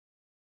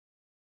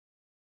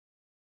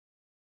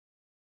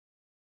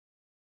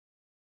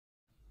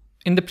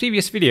In the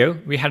previous video,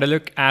 we had a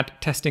look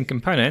at testing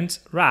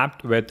components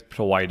wrapped with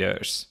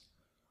providers.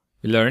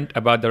 We learned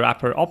about the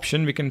wrapper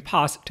option we can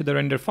pass to the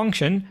render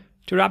function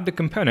to wrap the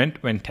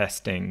component when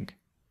testing.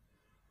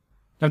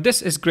 Now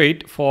this is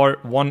great for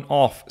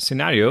one-off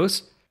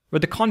scenarios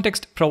where the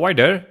context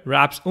provider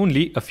wraps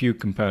only a few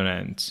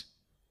components.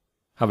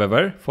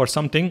 However, for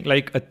something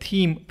like a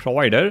theme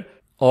provider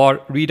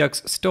or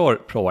Redux store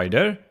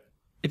provider,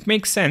 it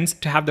makes sense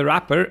to have the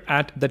wrapper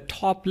at the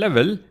top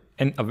level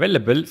and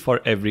available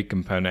for every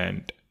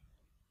component.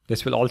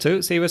 This will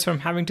also save us from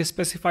having to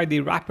specify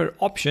the wrapper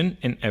option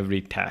in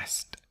every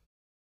test.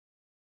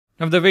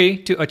 Now the way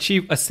to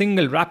achieve a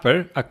single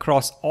wrapper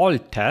across all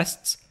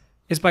tests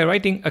is by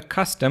writing a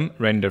custom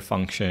render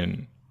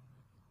function.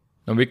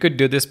 Now we could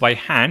do this by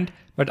hand,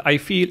 but I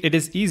feel it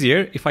is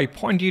easier if I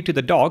point you to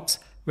the docs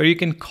where you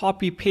can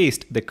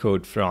copy-paste the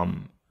code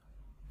from.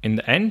 In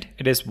the end,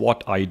 it is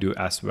what I do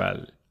as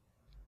well.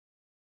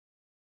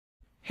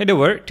 Head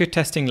over to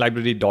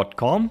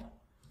testinglibrary.com,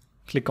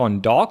 click on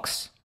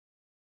Docs,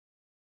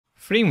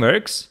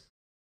 Frameworks,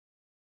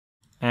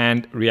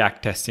 and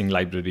React Testing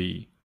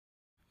Library.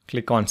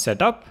 Click on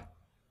Setup,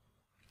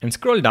 and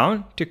scroll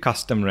down to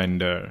Custom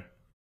Render.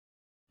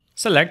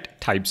 Select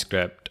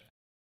TypeScript.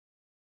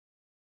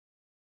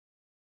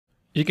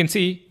 You can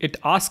see it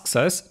asks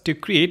us to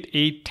create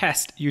a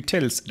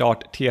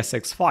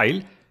testutils.tsx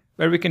file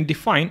where we can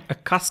define a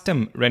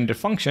custom render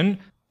function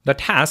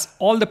that has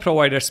all the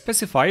providers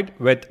specified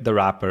with the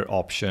wrapper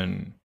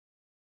option.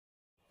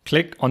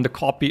 Click on the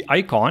copy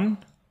icon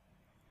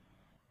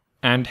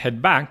and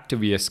head back to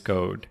VS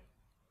Code.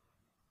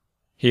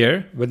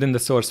 Here, within the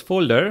source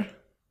folder,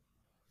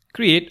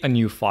 create a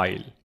new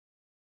file,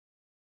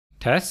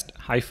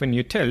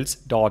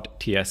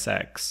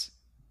 test-utils.tsx.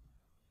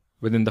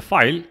 Within the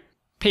file,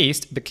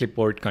 paste the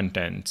clipboard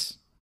contents.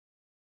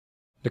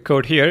 The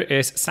code here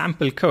is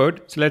sample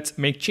code, so let's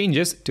make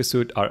changes to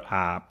suit our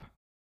app.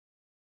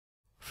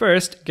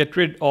 First, get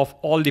rid of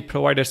all the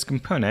providers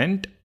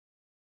component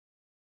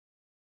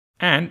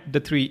and the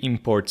 3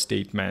 import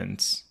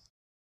statements.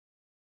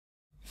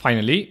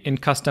 Finally, in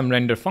custom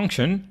render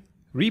function,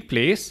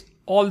 replace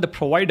all the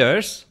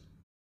providers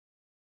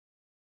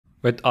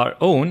with our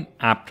own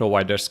app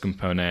providers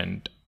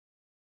component.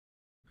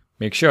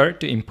 Make sure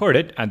to import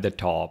it at the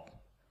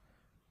top.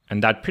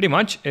 And that pretty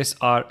much is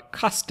our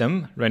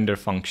custom render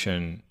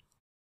function.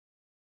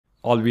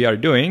 All we are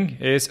doing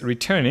is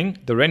returning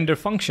the render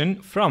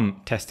function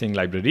from testing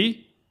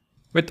library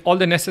with all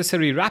the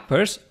necessary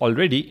wrappers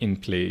already in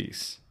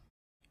place.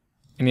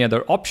 Any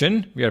other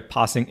option we are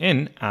passing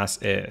in as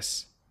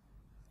is.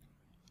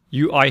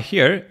 UI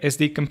here is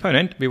the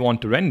component we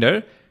want to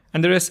render,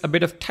 and there is a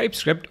bit of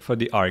TypeScript for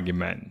the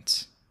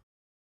arguments.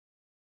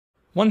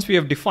 Once we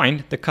have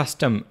defined the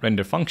custom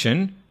render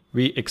function,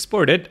 we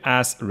export it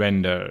as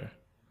render.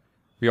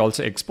 We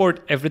also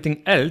export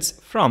everything else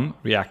from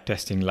React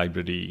Testing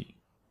Library.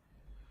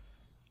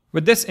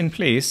 With this in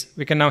place,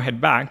 we can now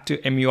head back to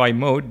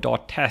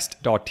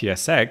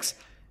muimode.test.tsx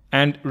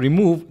and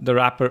remove the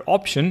wrapper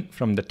option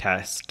from the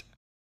test.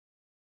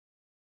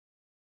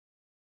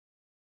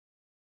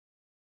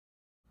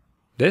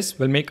 This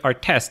will make our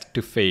test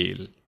to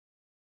fail.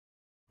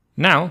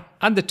 Now,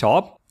 at the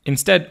top,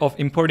 instead of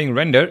importing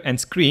render and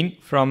screen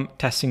from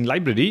testing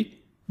library,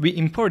 we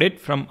import it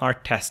from our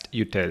test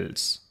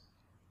utils.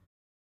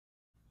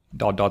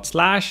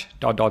 //test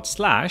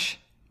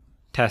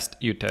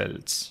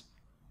utils.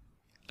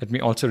 Let me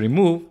also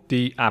remove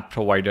the app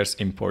providers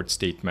import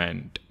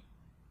statement.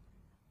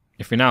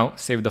 If we now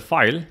save the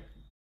file,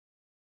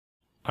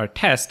 our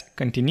test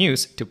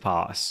continues to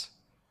pass.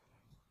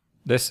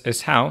 This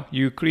is how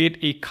you create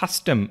a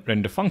custom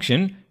render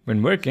function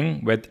when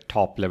working with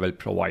top-level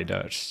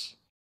providers.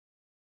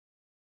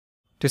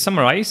 To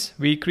summarize,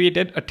 we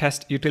created a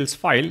test utils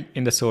file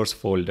in the source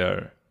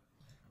folder.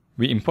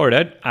 We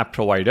imported app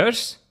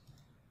providers,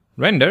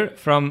 render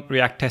from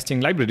React Testing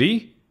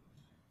Library,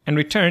 and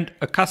returned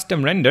a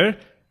custom render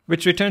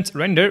which returns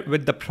render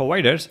with the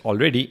providers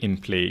already in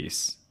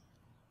place.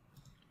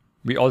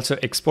 We also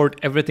export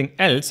everything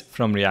else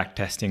from React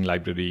Testing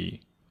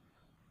Library.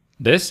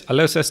 This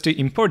allows us to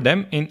import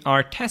them in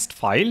our test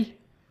file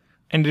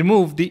and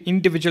remove the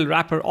individual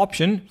wrapper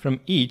option from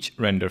each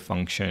render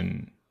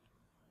function.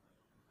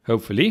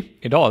 Hopefully,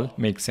 it all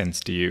makes sense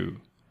to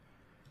you.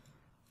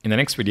 In the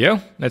next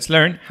video, let's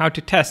learn how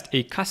to test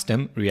a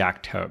custom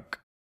React hook.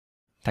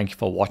 Thank you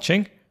for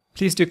watching.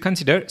 Please do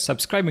consider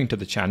subscribing to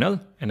the channel,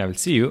 and I will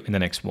see you in the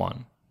next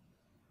one.